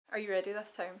Are you ready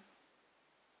this time?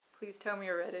 Please tell me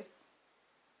you're ready.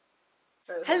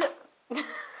 Hello!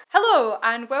 Hello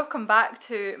and welcome back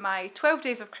to my 12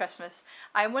 Days of Christmas.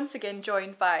 I am once again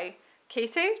joined by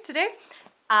Katie today,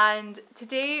 and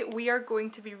today we are going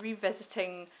to be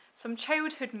revisiting some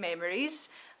childhood memories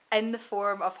in the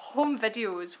form of home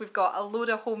videos. We've got a load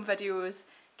of home videos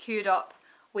queued up,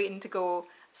 waiting to go,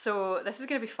 so this is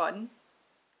going to be fun.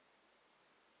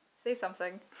 Say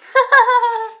something.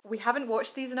 We haven't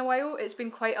watched these in a while. It's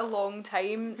been quite a long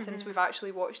time since we've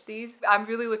actually watched these. I'm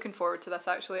really looking forward to this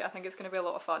actually. I think it's going to be a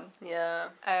lot of fun. Yeah.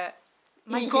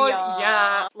 My god,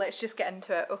 yeah. Let's just get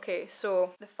into it. Okay,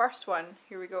 so the first one,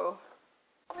 here we go.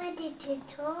 Ready to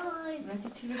record. Ready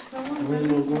to record? When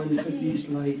we're going to put these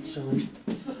lights on.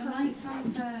 Put the lights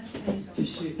on first, Hazel.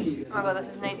 Just so keep Oh my god,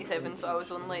 this is 97, so I was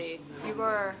only You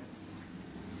were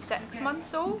 6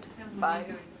 months old?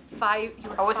 5. 5? You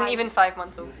were I wasn't 5. even 5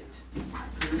 months old.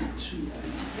 two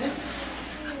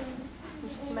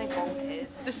Just my bald head.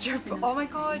 Just your. Oh my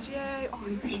god, yeah. Oh,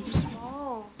 you're so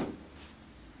small.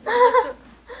 Little,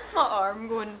 My arm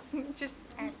going. just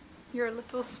your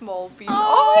little small bean. Oh.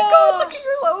 Oh my god, look at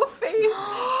your little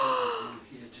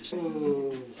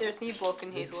face. There's me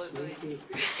blocking Hazel out the way.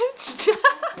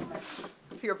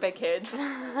 With your big head.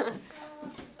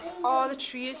 Oh, the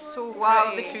tree is so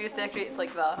Wow, the pretty. tree is decorated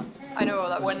like that. I know,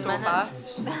 that was 1 so minute.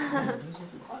 fast.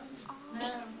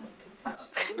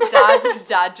 No,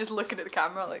 Dad just looking at the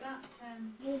camera like. that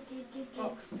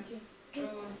box of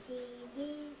drawers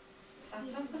sat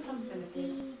up or something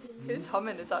again. Who's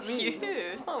humming? Is that You. me?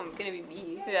 It's not gonna be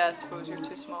me. Yeah, I suppose you're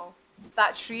too small.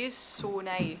 That tree is so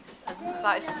nice.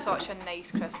 That is such a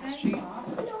nice Christmas tree. No,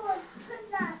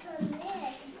 put that on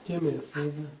this. Do me a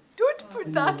favour. Don't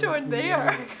put that on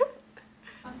there.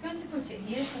 I was going to put it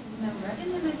here because there's no red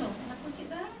in the middle. Can I put it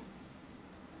there?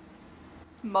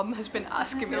 Mum has been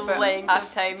asking me The about length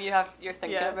of time you're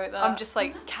thinking yeah, about that. I'm just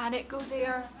like, can it go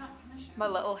there? My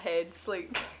little head's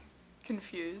like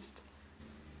confused.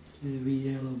 The wee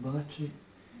yellow battery.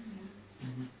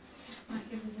 That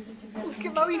gives us a bit of red. Look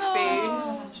at my wee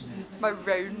face. My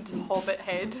round hobbit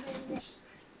head.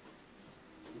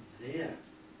 There.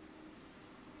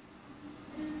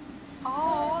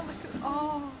 Oh, look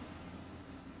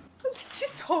at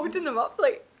She's holding them up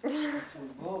like. Little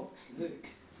box, look.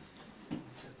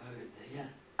 What's about there?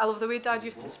 I love the way Dad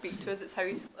used to speak to us. It's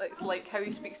like how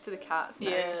he speaks to the cats now.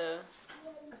 Yeah.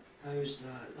 How's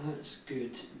that? That's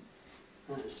good.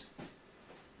 That's.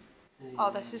 There Oh,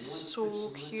 you this go. is You want to so put some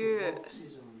little cute.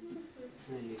 boxes on.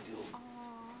 There you go. Aw.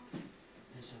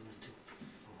 There's a little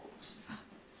box.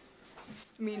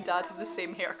 Me and Dad have the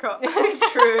same haircut. It's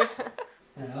true.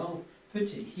 Well, put it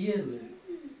here, look.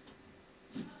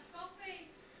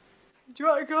 Do you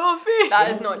want a coffee? That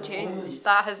has not changed.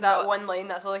 That has That not. one line,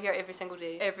 that's all I hear every single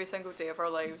day. Every single day of our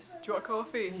lives. Do you want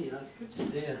coffee? Here, put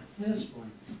it there. There's one.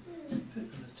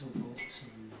 Put the little box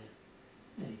on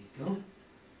there. There you go.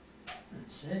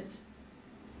 That's it.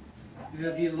 Who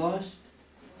have you lost?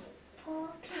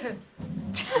 Poppy.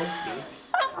 Okay.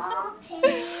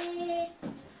 Poppy.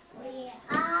 Where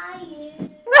are you?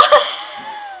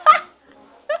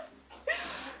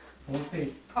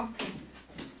 Poppy. Poppy.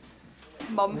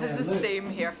 Mum has the Yeah, look. same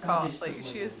haircut. Like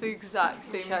she has the exact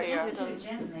same She hair. actually Put it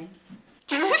gently.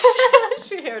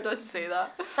 She heard us say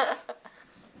that.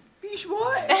 Bish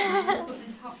what? I'll put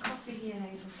this hot coffee here,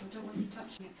 Hazel, so I don't want you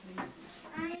touching it,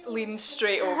 please. Lean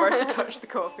straight over to touch the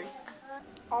coffee.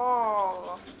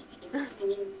 Oh,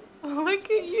 look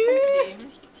at you!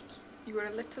 You were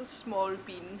a little small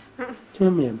bean,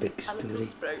 Tell me a big a little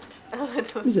sprout. A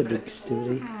little Who's a spread. big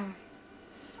story?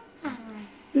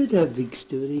 Who's a big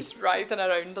story? Just writhing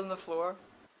around on the floor.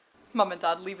 Mum and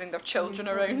Dad leaving their children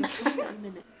around.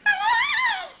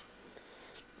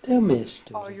 Tell me a Oh,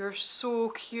 story. you're so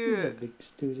Who's a cute. big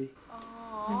story?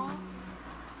 Aww.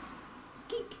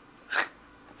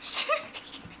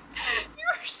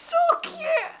 You're so cute.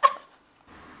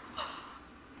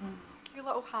 Your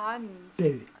little hands.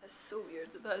 Baby. That's so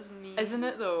weird that that is me. Isn't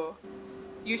it though?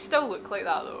 You still look like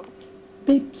that though.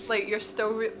 Babes. Like you're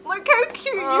still. Look how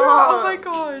cute you are! Oh my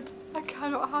god! I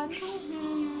cannot handle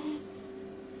it.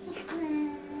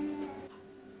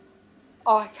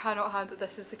 Oh, I cannot handle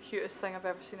this. Is the cutest thing I've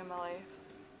ever seen in my life.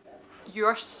 You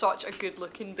are such a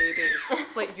good-looking baby.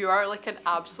 Like you are like an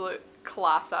absolute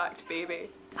class act baby.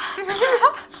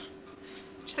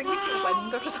 Just think you get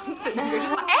wind or something. You're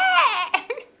just like, eh!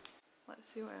 Let's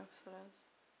see what else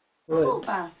there is. What?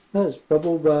 bath. That's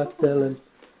bubble bath, Dylan.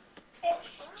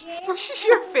 It's Jim.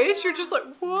 Your face, you're just like,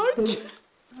 what?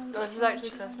 No, this is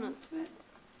actually Christmas.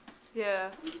 Yeah.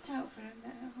 Leave it out for a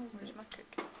minute. Hold Where's it. my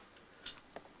cookie?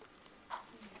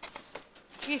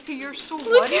 Katie, you're so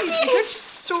worried. You're just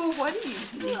so worried.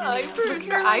 Eyebrows. Look at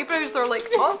your eyebrows, they're like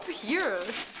up here.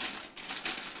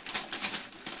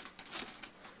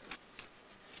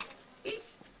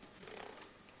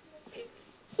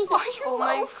 Oh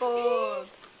my god.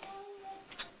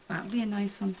 That'd be a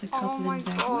nice one to cuddle Oh my in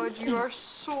bed. god, wouldn't you it? are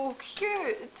so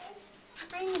cute.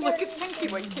 Look at Tinky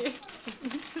Winky.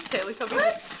 Teletubby.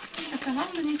 I don't know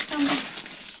when he's done.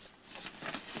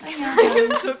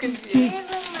 I'm so confused.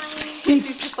 Never mind.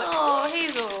 Katie's just like, Oh,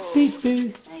 Hazel. Beep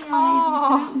boop. Hey,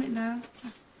 Aw. Hazel, open it now.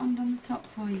 On the top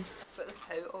for you. Got the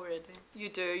pout already. you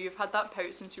do, you've had that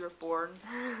pout since you were born.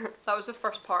 That was the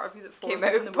first part of you that formed Came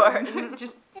out in the born. womb.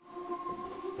 Just...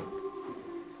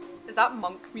 Is that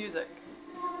monk music?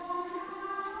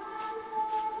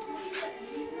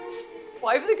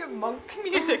 Why have they got monk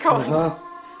music on? Uh-huh.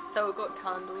 Still got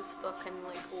candles stuck in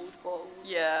like old bottles.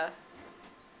 Yeah.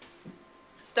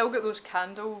 Still got those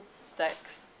candle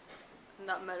sticks. And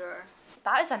that mirror.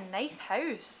 That is a nice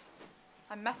house.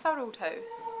 I miss our old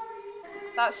house.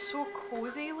 That's so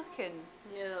cozy looking.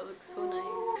 Yeah, that looks so nice.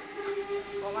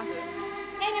 What am I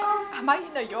doing? Am I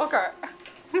eating a yogurt?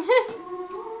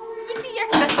 Look at your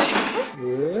Christmas.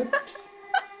 Whoops.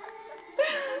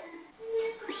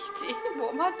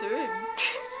 What am I doing?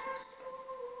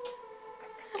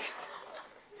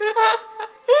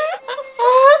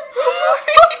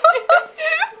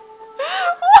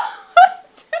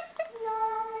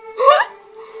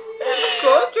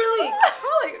 God, you're like...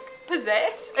 I'm like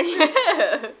possessed.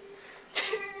 Yeah.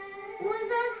 What is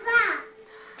that?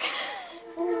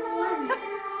 One.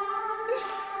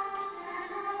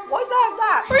 What's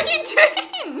that? What are you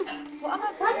doing? What am I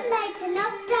One lighten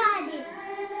up, Daddy.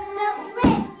 No,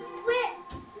 wait.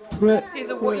 What?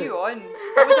 Hazel, what are you on?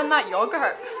 What was in that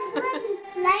yogurt?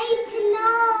 Lighten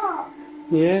up.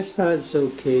 Yes, that's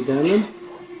okay, darling.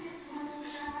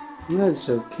 That's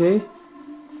okay.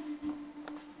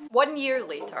 1 year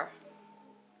later.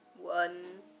 1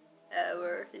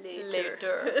 hour later.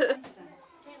 Later.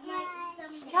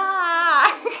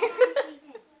 Stop!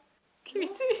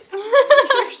 Katie,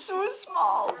 you're so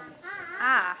small.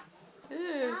 Ah.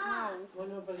 Ew.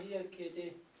 One over here,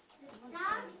 Katie.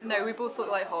 No, we both look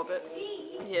like hobbits.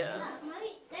 Yeah.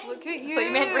 Look at you. But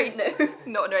you meant right now.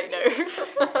 Not right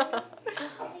now.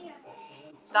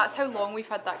 That's how long we've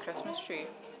had that Christmas tree.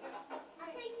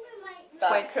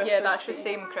 That Yeah, Christmas that's the tree.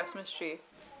 same Christmas tree.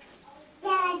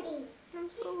 Daddy. I'm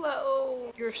so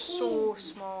little. You're so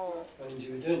small. And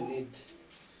you don't need.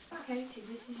 Katie,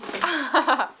 this is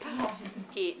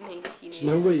 8, 19. Do you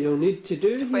know what you'll need to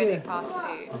do 20 here? past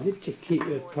 8. You need to keep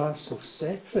your parcels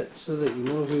separate so that you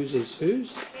know whose is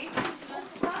whose. Is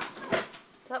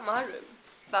that my room?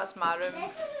 That's my room, This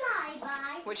is my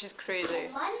bag. which is crazy.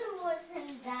 One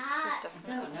wasn't that. I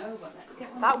don't know, but let's get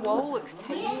one. That of wall those. looks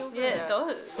tiny over Yeah, there. it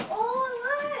does. Oh,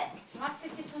 look. Shall I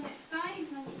sit it on its side and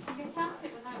then you can get at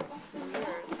it without busting it?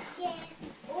 Yeah.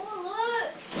 Oh, look.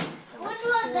 It looks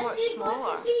What so was much this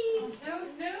smaller. supposed to be? I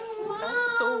don't know.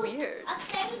 That's so weird. I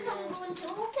think I'm going to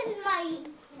open mine.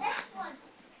 This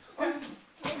one.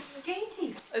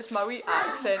 Katie. It's my wee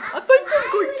accent. I think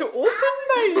I'm going to open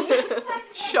mine.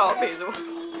 Shut up, Hazel.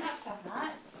 Let's have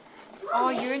that. Oh,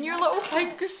 you and your little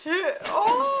pink suit.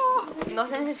 Oh.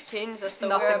 Nothing has changed. I still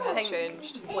Nothing wear a has pink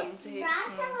changed. onesie.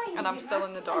 And I'm still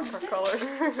in the darker colours.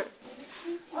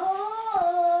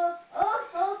 Oh.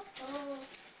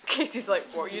 Katie's like,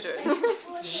 what are you doing?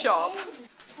 Shut up.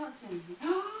 What's in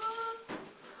here?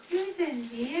 Who's in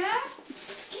here?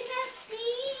 Can I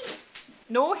see?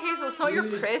 No, Hazel, it's not your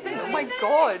present. Oh my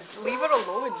god. Leave her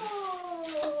alone.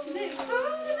 Is it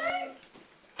fun?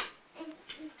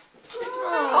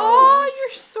 Oh,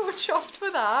 you're so chuffed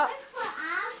with that. Look what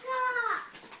I've got.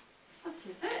 What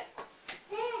is it?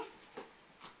 There.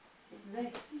 It's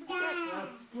this. There.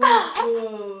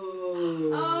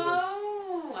 Whoa!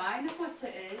 Oh, I know what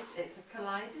it is. It's a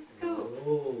kaleidoscope.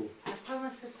 Oh, A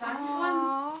Thomas the Tank one.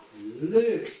 Aww.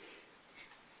 look!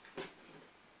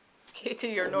 Katie,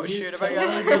 you're not You sure about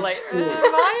can't that. You're like,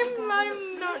 scope.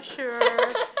 I'm not sure.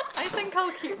 I think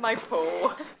I'll keep my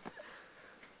pole.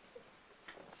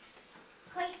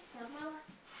 Quite similar.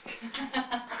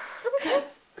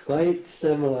 Quite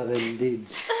similar indeed.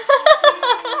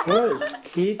 What's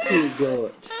Katie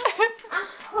got?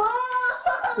 Oh.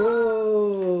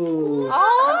 Whoa!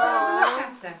 Oh, Look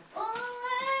at her.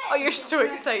 oh, you're so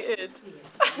excited.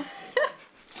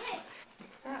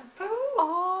 That bow.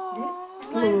 Oh,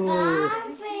 Oh,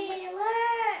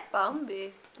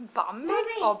 Bambi. Bambi?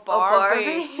 Barbie. Oh, Oh, Barbie.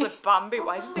 Barbie. It's like Bambi.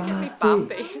 Why did they give me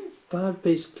Barbie. Bambi?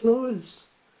 Barbie's clothes.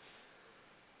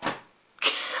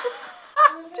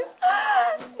 Just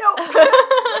no.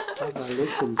 Have a look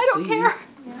and I don't see. care.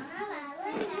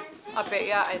 I bet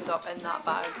you I end up in that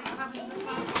bag. Having the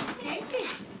parcel for Katie.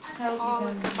 Oh,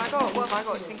 look, have I got, what have I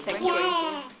got? Tinky Winky.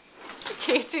 Yeah.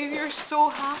 Katie, you're so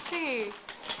happy.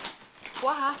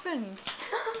 What happened?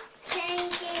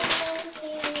 Thank you.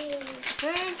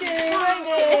 Tinky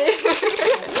Winky.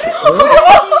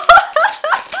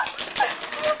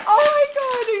 Oh my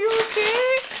god, are you okay?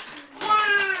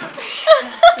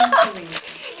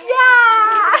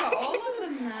 Yeah! Got all of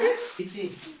them now. Kitty,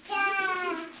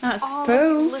 That's Oh,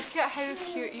 cool. look at how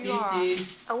cute you are. Kitty,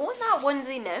 I want that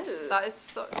onesie now. That is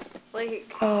so...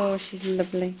 Like, Oh, she's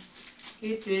lovely.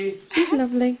 Kitty, She's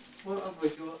lovely. what have we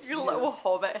got? Your little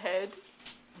hobbit head.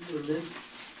 Come on then.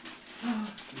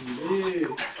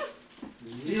 Look.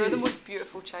 You're the most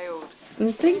beautiful child.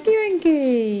 And Tinky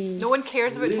Winky. No one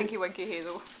cares about Tinky Winky,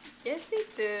 Hazel. yes, they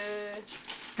do.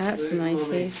 That's Look, nice,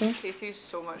 Mommy. Hazel. Katie's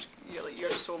so much, you're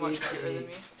so much cuter than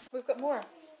me. We've got more.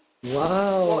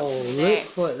 Wow, What's look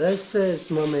next? what this is,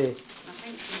 Mummy. I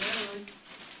think she knows.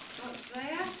 What's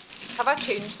there? Have I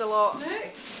changed a lot? Look.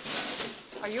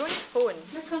 Are you on your phone?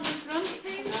 Look on the front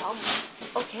table.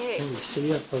 Okay. Can you see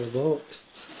her for the box?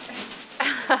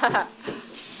 Don't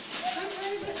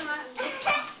worry about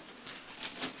that.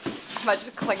 Am I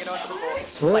just clinging onto the box?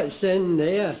 Just What's in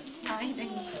there? Hiding.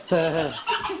 oh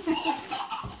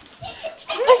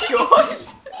my god.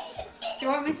 Do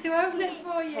you want me to open it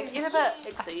for you? You're a bit I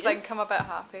excited. think I'm a bit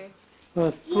happy.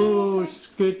 A full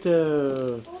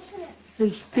scooter. A Do you know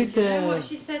scooter. what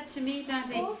she said to me,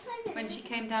 Daddy, when she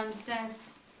came downstairs?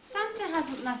 Santa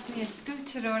hasn't left me a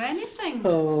scooter or anything.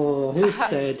 Oh, who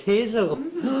said Hazel?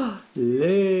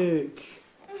 Look.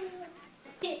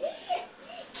 Kitty.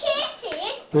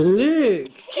 Look.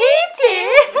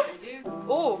 Katie!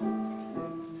 Oh.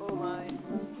 Oh my.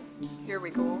 Here we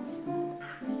go.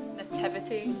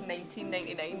 Nativity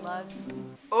 1999, lads.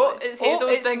 Oh, it's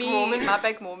Hazel's it's big me, moment. my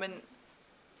big moment.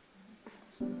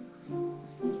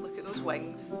 Look at those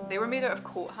wings. They were made out of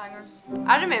coat hangers.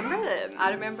 I remember them.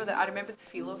 I remember the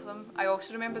feel of them. I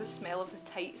also remember the smell of the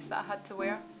tights that I had to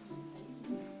wear.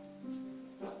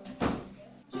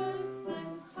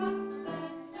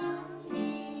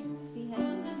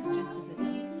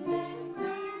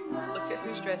 Look at who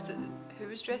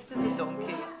was dressed as the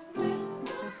donkey.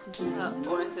 Honestly, I don't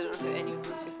know who any of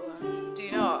those people are. Do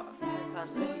you not? I can't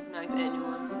recognise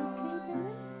anyone.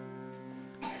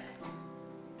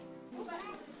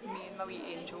 Me and my wee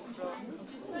angel frock.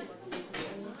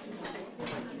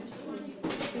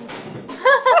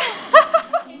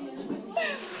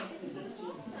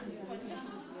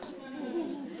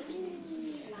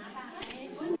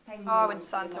 Oh, when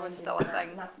Santa was still a thing.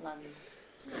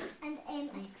 And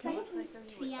a Christmas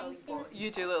tree, I think.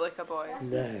 You do look like a boy.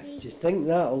 Now, do you think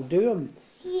that'll do him?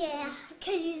 Yeah,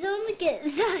 because he's only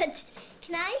getting that.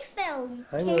 Can I film?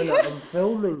 Hang on, I'm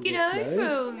filming You just know, now.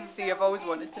 film. See, I've always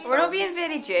wanted to. We're not film. being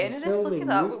very generous. Look filming at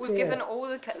that. you We've there. given all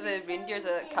the reindeers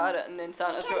a carrot, and then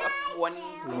Santa's got a one.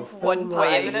 We're One filming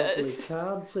pie. the Whatever it lovely is.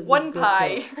 cards that One you've got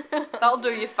pie. That'll do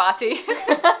you, fatty. Can you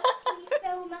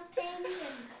film a penguin?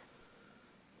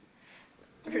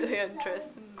 Really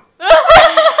interesting.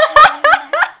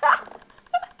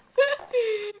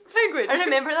 Penguin. I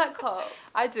remember that cup.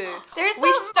 I do. There's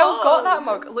We've that still got mug. that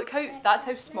mug. Look how, that's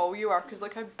how small you are, because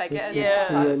look how big it is. Yeah.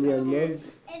 tea in your mug.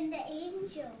 And the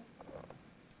angel.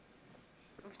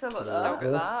 We've still got Still that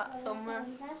got that. somewhere.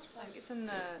 That's I one. think it's in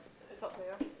the, it's up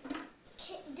there.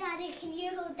 Daddy, can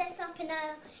you hold this up and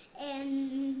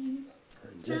And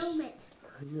just film it?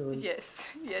 hang on. Yes,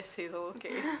 yes, Hazel,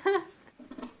 okay.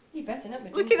 You better not be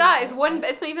Look drinking at that. It's that. one.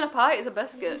 It's not even a pie. It's a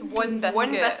biscuit. It's one biscuit.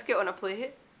 One biscuit on a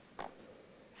plate.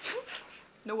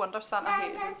 No wonder Santa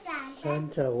hated us.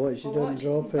 Santa, what's you Well, done? watch,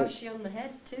 Drop you can it. bash you on the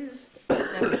head too. Now be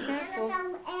Can I careful.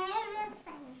 film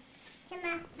everything? Can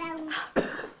I film?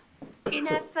 Can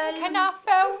I film? Can I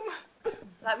film?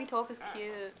 That wee top is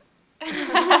cute.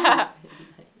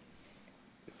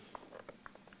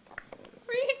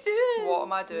 What are you doing? What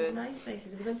am I doing? Nice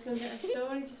faces. We're going to go and get a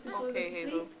story just before we Okay, go to Hazel.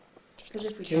 sleep. Because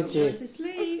if we don't Judy. go to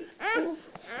sleep, Mommy!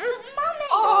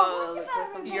 Oh, look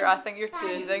like I'm I think you're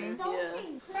teething. Yeah.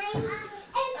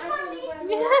 And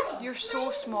Mommy! You're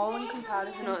so small in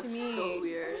comparison No, to it's me. so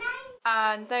weird.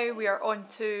 And now we are on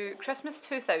to Christmas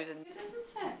 2000. isn't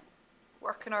it?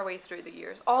 Working our way through the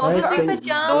years. Oh, I those are think-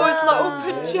 pajamas. Those little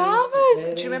Very, pajamas.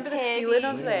 very Do you remember the teddy. feeling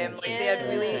of them? Like they had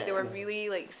Yeah. they were really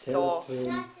like soft.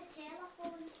 Telephone.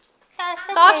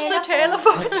 That's the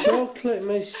telephone. That's the telephone. A chocolate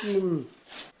machine.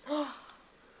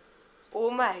 Oh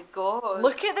my god.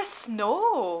 Look at the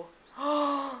snow.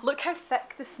 Look how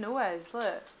thick the snow is.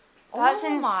 Look. That's oh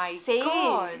my insane.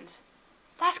 god.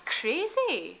 That's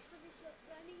crazy.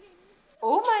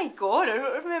 Oh my god, I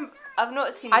don't remember. I've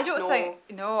not seen I snow. don't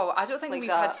think like we've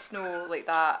that. had snow like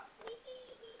that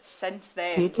since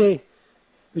then. Katie,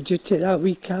 would you take that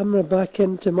wee camera back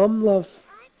into Mum, love?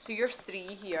 So you're 3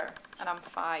 here, and I'm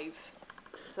 5.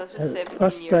 So this was 17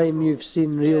 First years time ago. you've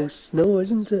seen real Yeah. snow,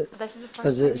 isn't it? This is the first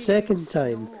Is time it you've the seen second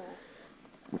time? snow.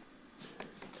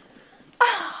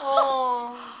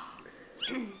 Oh,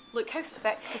 Look how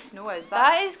thick the snow is.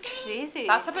 that is crazy.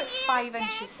 That's about 5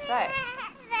 inches thick.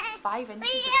 5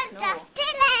 inches of snow.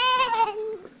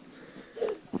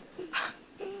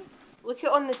 Look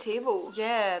at on the table.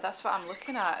 Yeah, that's what I'm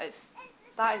looking at.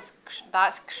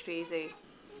 That's crazy.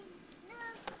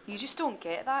 You just don't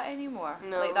get that anymore.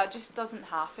 No. Like that just doesn't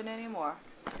happen anymore.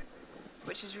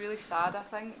 Which is really sad, I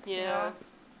think. you Yeah.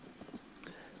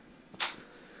 know?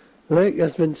 Look,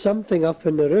 there's been something up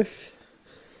on the roof.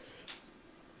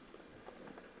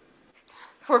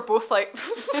 We're both like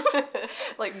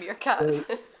like meerkats.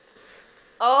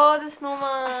 Oh, the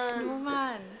snowman. A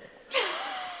snowman.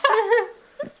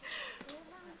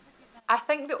 I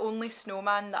think the only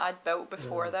snowman that I'd built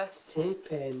before this Tea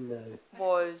pen now.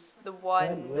 was the Can't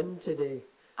one win today.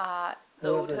 at The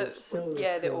old However, house. it's still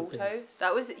yeah, the old recording. house.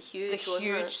 That was The huge, wasn't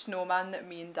huge it? snowman that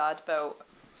me and Dad built.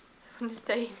 It's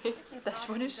tiny. This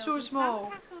one is so small.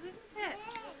 Castles, isn't it?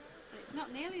 It's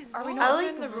not nearly as Are we long. not I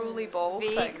doing the roly ball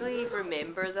thing? Vaguely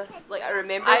remember this. Like, I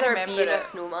remember I there remember being a it.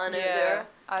 snowman Yeah, out there.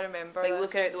 I remember. Like, this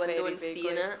looking out the window very and seeing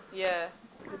vaguely. it. Yeah,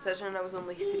 Considering I was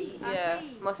only 3. yeah.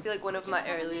 Must be like one of my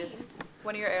earliest.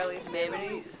 One of your earliest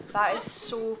memories. That is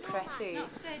so pretty. Not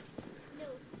said.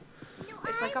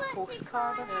 It's like a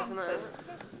postcard or Isn't something.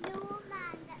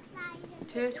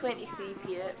 it? 2:23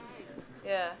 p.m.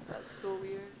 Yeah. That's so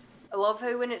weird. I love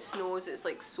how when it snows it's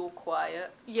like so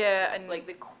quiet. Yeah, and Like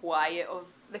the quiet of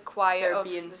the quiet there of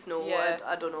being the- snow. Yeah.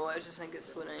 I don't know, I just think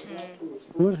it's so nice.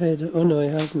 Forehead. Oh no, he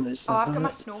hasn't. It's Oh, the I've got my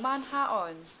back. snowman hat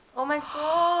on. Oh my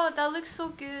god, that looks so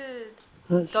good.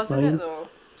 That's Doesn't fine. it though?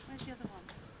 Where's the other one?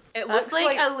 It That's looks like,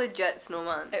 like a legit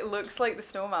snowman. it looks like the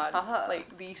snowman, Uh-huh.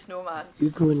 like the snowman. You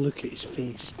go and look at his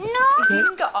face. He's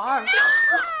even got arms.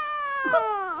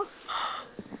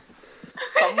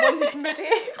 Someone's moody.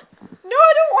 No,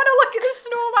 I don't want to look at the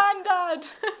snowman, Dad.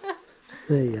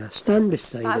 There you are. Stand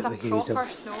beside That's it, a Hazel. proper Till I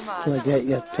snowman. get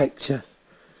your picture.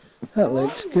 That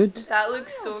looks good. That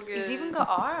looks so good. He's even got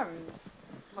arms.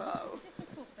 Wow.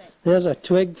 There's a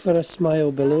twig for a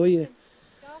smile below you.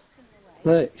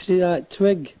 Look, see that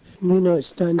twig? You know,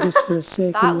 stand just for a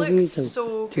second, That looks Hazel,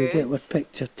 so to get our good.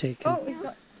 picture taken. Oh, he's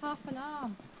got half an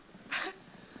arm.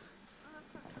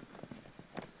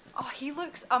 Oh, he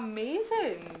looks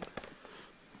amazing.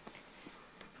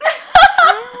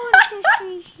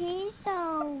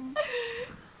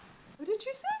 What did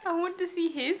you say? I want to see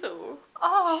Hazel.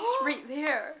 Oh, She's right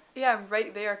there. yeah, I'm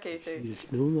right there, Katie. See the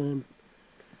snowman.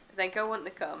 I think I want the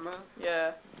camera.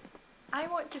 Yeah. I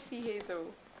want to see Hazel.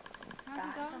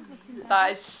 How's his arm looking there?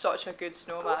 That is such a good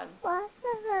snowman. What's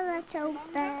a little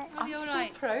bit? Are I'm you so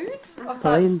alright? proud of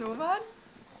Fine. that snowman.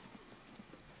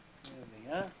 There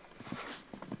we are.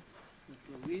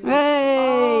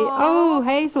 Hey! Oh,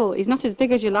 Hazel, he's not as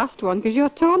big as your last one because you're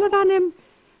taller than him.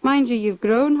 Mind you, you've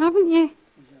grown, haven't you?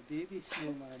 He's a baby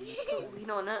snowman. Don't lean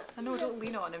on it. I know, don't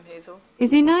lean on him, Hazel.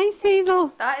 Is he nice,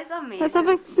 Hazel? That is amazing. Let's have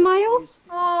a smile.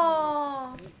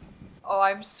 Oh. Oh,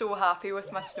 I'm so happy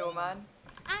with my snowman.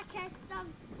 I kissed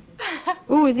them.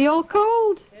 Oh, is he all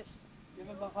cold? Yes, give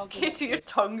him a hug. Katie, your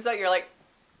tongue's out, you're like,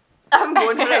 I'm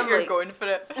going for it. you're like, going for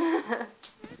it.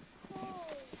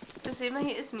 It's the same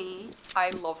height as me.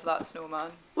 I love that snowman.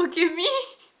 Look at me.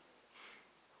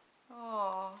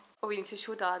 Oh, Oh, we need to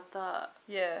show Dad that.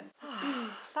 yeah.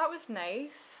 That was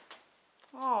nice.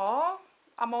 Aw,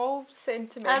 I'm all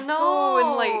sentimental know.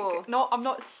 and like, I'm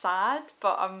not sad,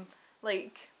 but I'm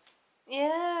like,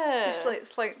 Yeah. just like,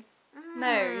 it's like,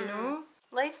 now, you know?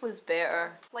 Life was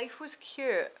better. Life was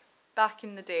cute back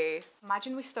in the day.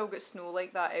 Imagine we still get snow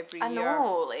like that every I year.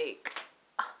 know, like,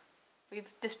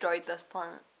 we've destroyed this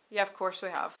planet. Yeah, of course we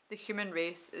have. The human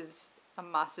race is a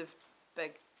massive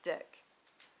big dick.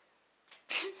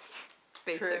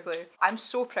 Basically. I'm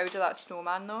so proud of that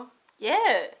snowman though.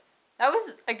 Yeah. That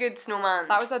was a good snowman.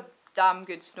 That was a damn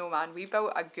good snowman. We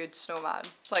built a good snowman.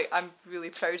 Like, I'm really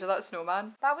proud of that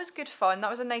snowman. That was good fun. That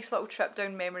was a nice little trip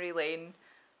down memory lane.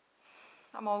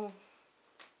 I'm all...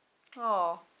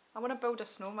 Oh, I want to build a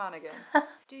snowman again.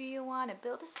 Do you want to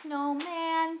build a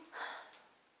snowman?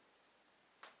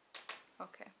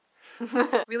 Okay.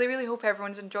 Really, really hope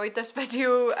everyone's enjoyed this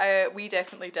video. We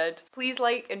definitely did. Please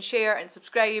like and share and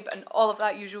subscribe and all of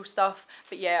that usual stuff.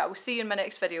 But yeah, I will see you in my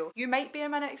next video. You might be in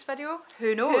my next video.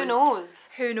 Who knows? Who knows?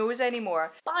 Who knows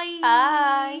anymore? Bye!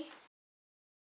 Bye.